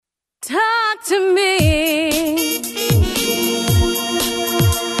to me.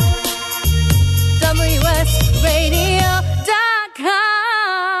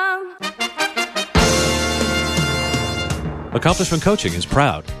 WSRadio.com. Accomplishment Coaching is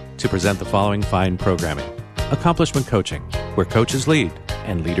proud to present the following fine programming. Accomplishment Coaching, where coaches lead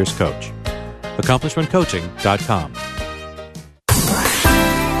and leaders coach. AccomplishmentCoaching.com.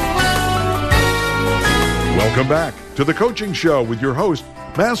 Welcome back to The Coaching Show with your host,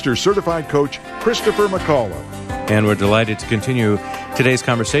 Master Certified Coach Christopher McCullough. And we're delighted to continue today's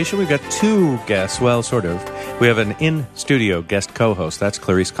conversation. We've got two guests, well, sort of. We have an in-studio guest co-host. That's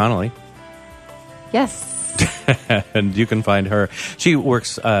Clarice Connolly. Yes. And you can find her. She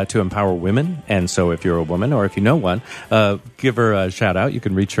works to empower women. And so if you're a woman or if you know one, give her a shout out. You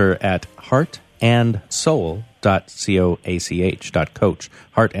can reach her at heartandsoul.coach,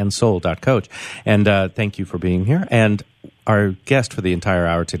 heartandsoul.coach. And thank you for being here. And our guest for the entire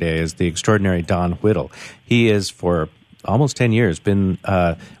hour today is the extraordinary Don Whittle. He is, for almost 10 years, been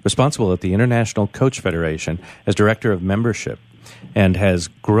responsible at the International Coach Federation as Director of Membership, and has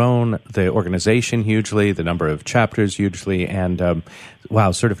grown the organization hugely, the number of chapters hugely, and,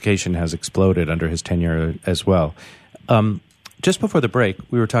 certification has exploded under his tenure as well. Just before the break,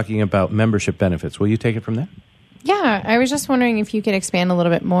 we were talking about membership benefits. Will you take it from there? Yeah, I was just wondering if you could expand a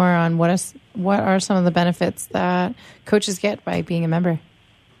little bit more on what are some of the benefits that coaches get by being a member?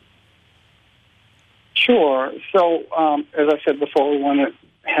 Sure. So, as I said before, we want to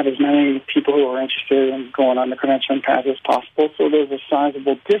have as many people who are interested in going on the credentialing path as possible. So there's a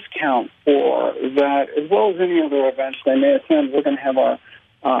sizable discount for that, as well as any other events they may attend. We're going to have our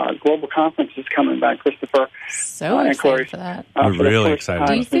global conferences coming back, Christopher. So excited for that. We're really excited.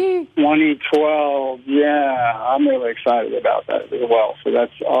 DC? 2012. Yeah, I'm really excited about that as well. So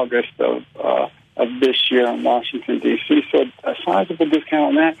that's August of this year in Washington, D.C. So a sizable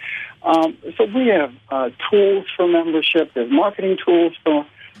discount on that. So we have tools for membership. There's marketing tools for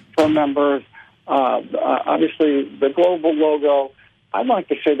members. Obviously, the global logo. I'd like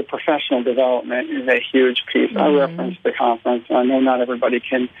to say the professional development is a huge piece. I referenced the conference. I know not everybody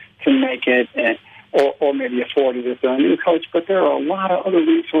can make it or maybe afford it if they're a new coach, but there are a lot of other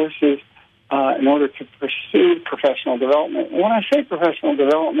resources in order to pursue professional development. When I say professional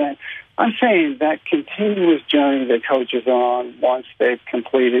development, I'm saying that continuous journey that coaches are on once they've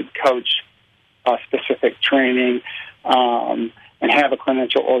completed coach-specific training and have a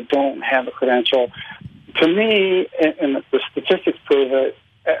credential or don't have a credential. To me, and the statistics prove it,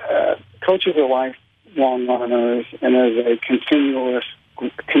 coaches are lifelong learners, and there's a continuous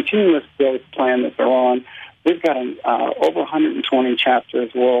growth plan that they're on. We've got over 120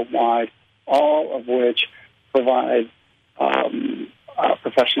 chapters worldwide, all of which provide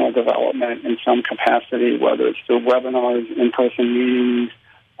professional development in some capacity, whether it's through webinars, in-person meetings,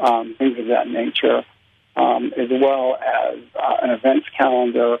 things of that nature, as well as an events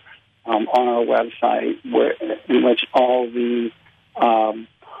calendar on our website, in which all the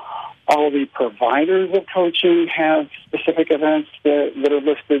providers of coaching have specific events that are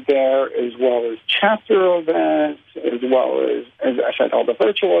listed there, as well as chapter events, as well as I said, all the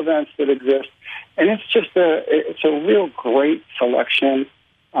virtual events that exist. And it's just it's a real great selection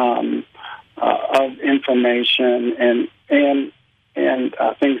of information and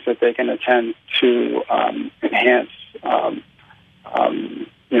things that they can attend to enhance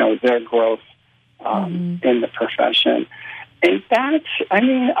their growth in the profession. And that's,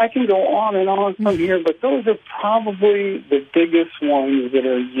 I can go on and on from here, but those are probably the biggest ones that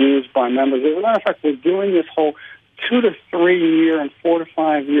are used by members. As a matter of fact, we're doing this whole 2 to 3 year and 4 to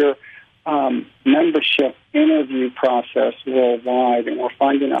 5 year membership interview process worldwide, and we're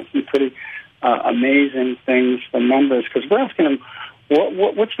finding out some pretty amazing things from members, because we're asking them,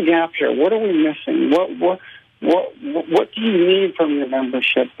 what's the gap here? What are we missing? What do you need from your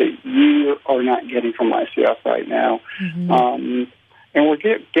membership that you are not getting from ICF right now? Mm-hmm. And we're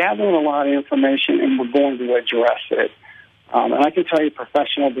gathering a lot of information, and we're going to address it. And I can tell you,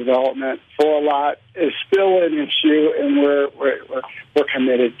 professional development for a lot is still an issue, and we're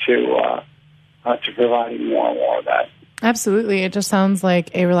committed to providing more and more of that. Absolutely. It just sounds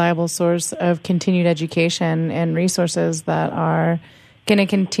like a reliable source of continued education and resources that are going to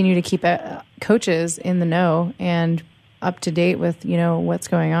continue to keep coaches in the know and up to date with, what's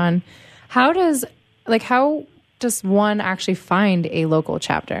going on. How does one actually find a local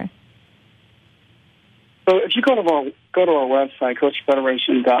chapter? So if you go to our website,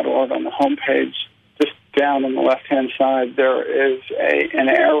 coachfederation.org, on the homepage, just down on the left-hand side, there is an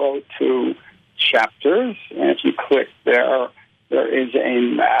arrow to chapters, and if you click there is a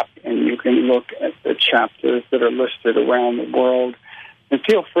map, and you can look at the chapters that are listed around the world. and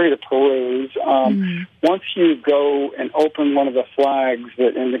feel free to peruse. Once you go and open one of the flags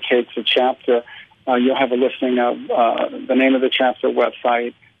that indicates a chapter, you'll have a listing of the name of the chapter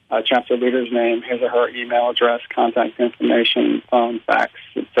website, chapter leader's name, his or her email address, contact information, phone, fax,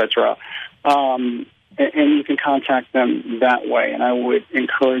 etc. And you can contact them that way. And I would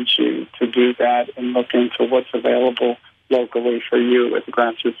encourage you to do that and look into what's available locally for you at the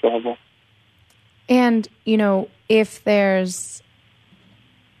grassroots level. And, if there's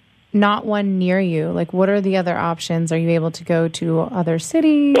not one near you, like what are the other options? Are you able to go to other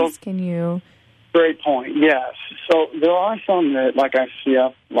cities? Can you... Great point, yes. So there are some that, like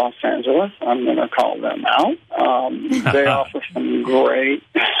ICF Los Angeles, I'm going to call them out. They offer some great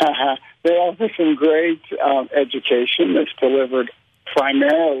education that's delivered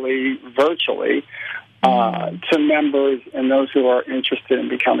primarily virtually to members and those who are interested in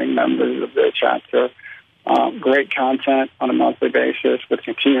becoming members of their chapter. Great content on a monthly basis with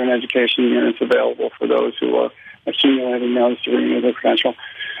continuing education units available for those who are accumulating those to renew their credential.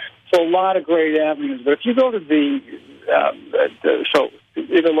 So a lot of great avenues. But if you go to so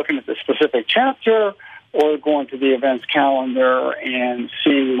either looking at the specific chapter or going to the events calendar and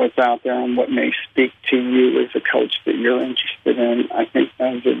seeing what's out there and what may speak to you as a coach that you're interested in, I think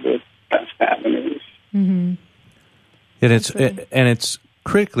those are the best avenues. Mm-hmm. And it's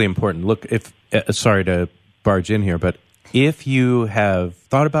critically important. Look, sorry to barge in here, but if you have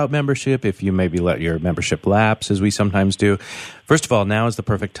thought about membership, if you maybe let your membership lapse, as we sometimes do, first of all, now is the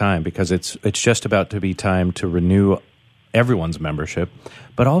perfect time because it's just about to be time to renew everyone's membership.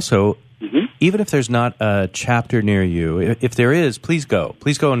 But also, even if there's not a chapter near you, if there is, please go.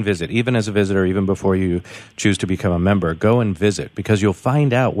 Please go and visit, even as a visitor, even before you choose to become a member. Go and visit because you'll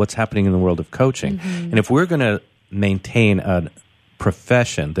find out what's happening in the world of coaching. And if we're going to maintain a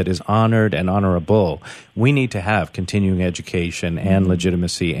profession that is honored and honorable, we need to have continuing education and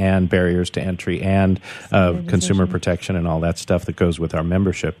legitimacy and barriers to entry and consumer protection and all that stuff that goes with our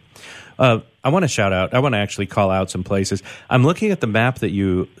membership. I want to shout out, I want to actually call out some places. I'm looking at the map that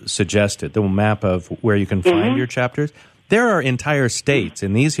you suggested, the map of where you can find your chapters. There are entire states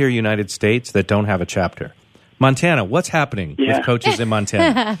in these here United States that don't have a chapter. Montana, what's happening with coaches in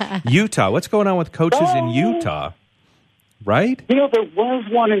Montana? Utah, what's going on with coaches in Utah? Right? There was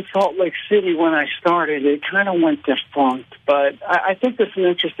one in Salt Lake City when I started. It kind of went defunct, but I think there's some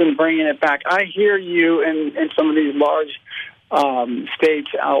interest in bringing it back. I hear you in some of these large states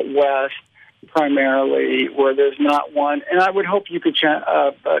out west, primarily, where there's not one. And I would hope you could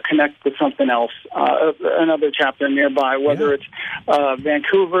connect with something else, another chapter nearby, whether it's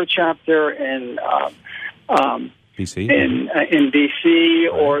Vancouver chapter in BC. In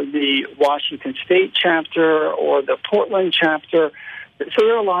BC, or the Washington State chapter, or the Portland chapter. So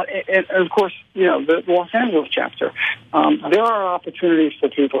there are a lot, and of course, the Los Angeles chapter. There are opportunities for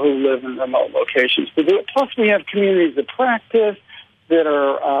people who live in remote locations to do it. Plus, we have communities of practice that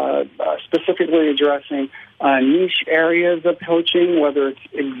are specifically addressing niche areas of coaching, whether it's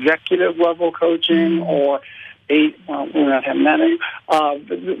executive level coaching or we're not having that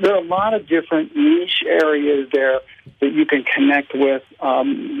anymore. There are a lot of different niche areas there that you can connect with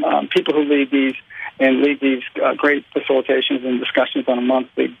people who lead these great facilitations and discussions on a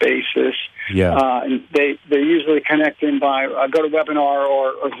monthly basis. Yeah. And they're usually connecting by GoToWebinar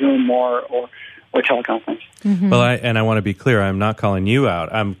or Zoom or teleconference. Well, I want to be clear. I'm not calling you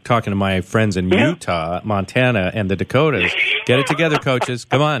out. I'm talking to my friends in Utah, Montana, and the Dakotas. Get it together, coaches.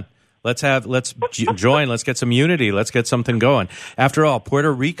 Come on. Let's join. Let's get some unity. Let's get something going. After all,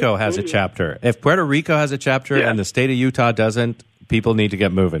 Puerto Rico has a chapter. If Puerto Rico has a chapter and the state of Utah doesn't, people need to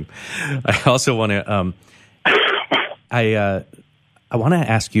get moving. I also want to, I want to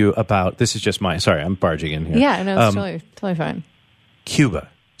ask you about, this is just sorry, I'm barging in here. Yeah, no, it's totally fine. Cuba.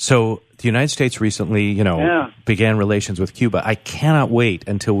 So the United States recently, began relations with Cuba. I cannot wait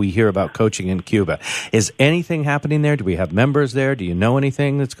until we hear about coaching in Cuba. Is anything happening there? Do we have members there? Do you know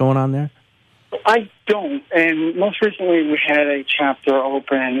anything that's going on there? I don't. And most recently we had a chapter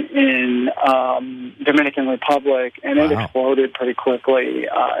open in Dominican Republic, and it exploded pretty quickly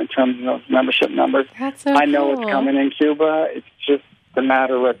in terms of membership numbers. That's so I know cool. It's coming in Cuba. It's just a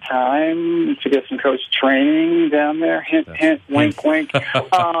matter of time to get some coach training down there. Hint, hint, wink, wink.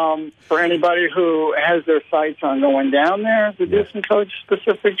 For anybody who has their sights on going down there to do some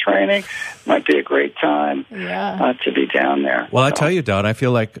coach-specific training, might be a great time to be down there. Well, I tell you, Don, I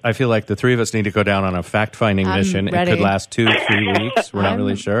feel like the three of us need to go down on a fact-finding mission. Ready. It could last 2-3 weeks. We're not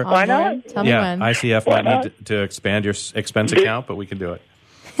really sure. Why not? Tell me when. ICF might need to expand your expense account, but we can do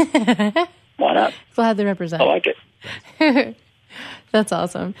it. Why not? We'll have the representative. I like it. That's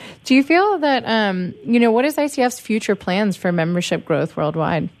awesome. Do you feel that, what is ICF's future plans for membership growth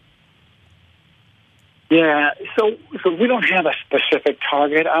worldwide? Yeah, so we don't have a specific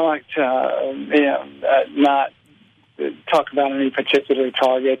target. I like to not talk about any particular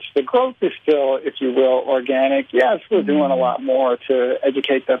targets. The growth is still, if you will, organic. Yes, we're doing a lot more to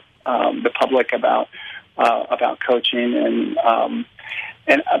educate the public about coaching,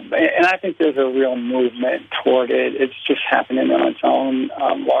 and I think there's a real movement toward it. It's just happening on its own,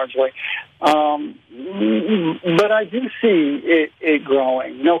 largely. But I do see it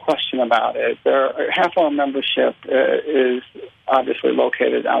growing, no question about it. Half our membership is obviously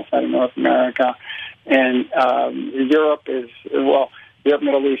located outside of North America, and Europe,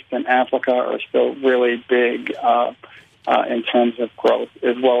 Middle East, and Africa are still really big in terms of growth,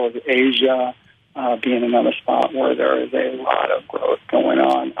 as well as Asia being another spot where there is a lot of growth going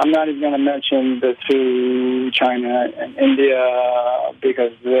on. I'm not even going to mention the two, China and India,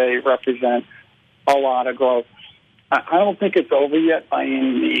 because they represent a lot of growth. I don't think it's over yet by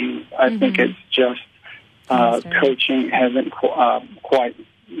any means. I think it's just coaching hasn't quite.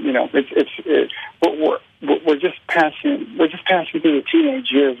 We're just passing through the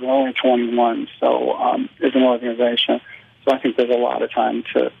teenage years. We're only 21, so as an organization. So I think there's a lot of time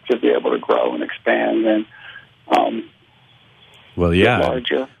to be able to grow and expand and get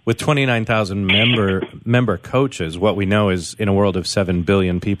larger. With 29,000 member coaches, what we know is in a world of 7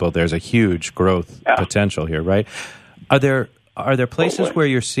 billion people, there's a huge growth potential here, right? Are there places where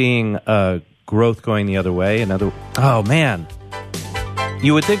you're seeing growth going the other way? Oh man,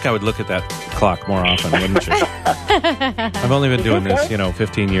 you would think I would look at that clock more often, wouldn't you? I've only been doing this,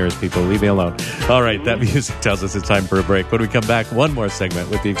 15 years, people. Leave me alone. All right, that music tells us it's time for a break. When we come back, one more segment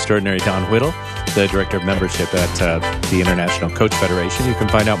with the extraordinary Don Whittle, the Director of Membership at the International Coach Federation. You can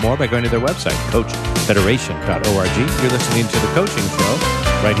find out more by going to their website, coachfederation.org. You're listening to The Coaching Show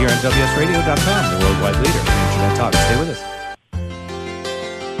right here on WSRadio.com, the worldwide leader in Internet talk. Stay with us.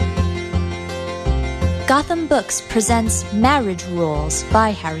 Gotham Books presents Marriage Rules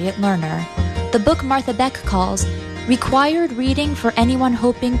by Harriet Lerner. The book Martha Beck calls required reading for anyone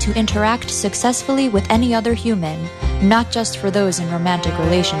hoping to interact successfully with any other human, not just for those in romantic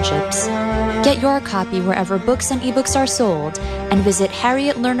relationships. Get your copy wherever books and ebooks are sold, and visit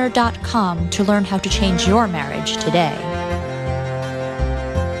harrietlerner.com to learn how to change your marriage today.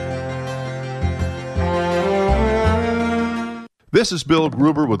 This is Bill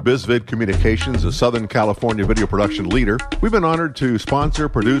Gruber with BizVid Communications, a Southern California video production leader. We've been honored to sponsor,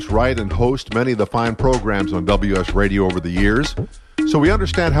 produce, write, and host many of the fine programs on WS Radio over the years. So we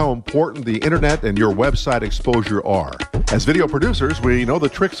understand how important the internet and your website exposure are. As video producers, we know the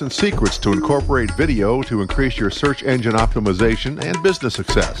tricks and secrets to incorporate video to increase your search engine optimization and business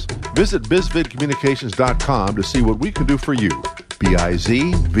success. Visit bizvidcommunications.com to see what we can do for you.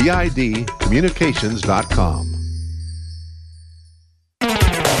 BIZVID communications.com.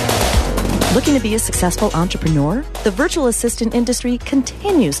 Looking to be a successful entrepreneur? The virtual assistant industry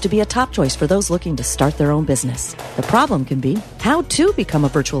continues to be a top choice for those looking to start their own business. The problem can be how to become a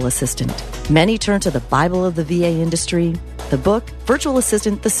virtual assistant. Many turn to the Bible of the VA industry, the book Virtual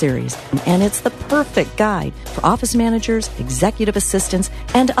Assistant, the series, and it's the perfect guide for office managers, executive assistants,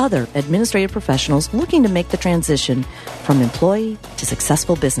 and other administrative professionals looking to make the transition from employee to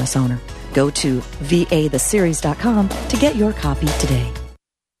successful business owner. Go to vatheseries.com to get your copy today.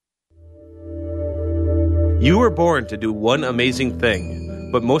 You were born to do one amazing thing,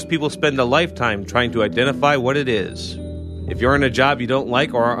 but most people spend a lifetime trying to identify what it is. If you're in a job you don't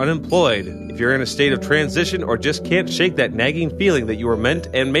like or are unemployed, if you're in a state of transition or just can't shake that nagging feeling that you were meant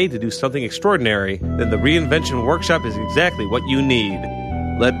and made to do something extraordinary, then the Reinvention Workshop is exactly what you need.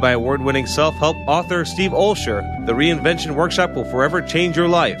 Led by award-winning self-help author Steve Olsher, the Reinvention Workshop will forever change your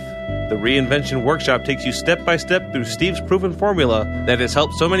life. The Reinvention Workshop takes you step by step through Steve's proven formula that has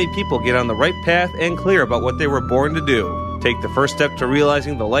helped so many people get on the right path and clear about what they were born to do. Take the first step to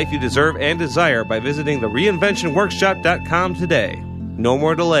realizing the life you deserve and desire by visiting the reinventionworkshop.com today. No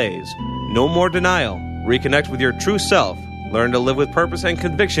more delays. No more denial. Reconnect with your true self. Learn to live with purpose and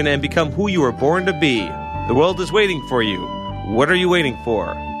conviction and become who you were born to be. The world is waiting for you. What are you waiting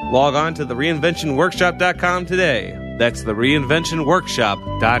for? Log on to thereinventionworkshop.com today. That's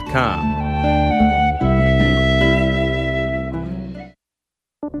thereinventionworkshop.com.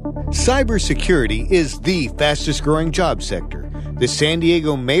 Cybersecurity is the fastest growing job sector. The San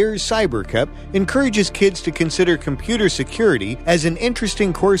Diego Mayor's Cyber Cup encourages kids to consider computer security as an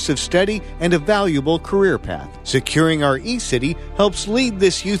interesting course of study and a valuable career path. Securing Our eCity helps lead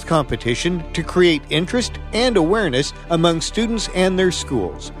this youth competition to create interest and awareness among students and their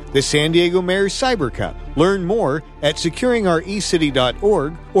schools. the San Diego Mayor's Cyber Cup. Learn more at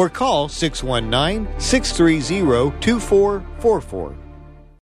securingourECity.org or call 619-630-2444.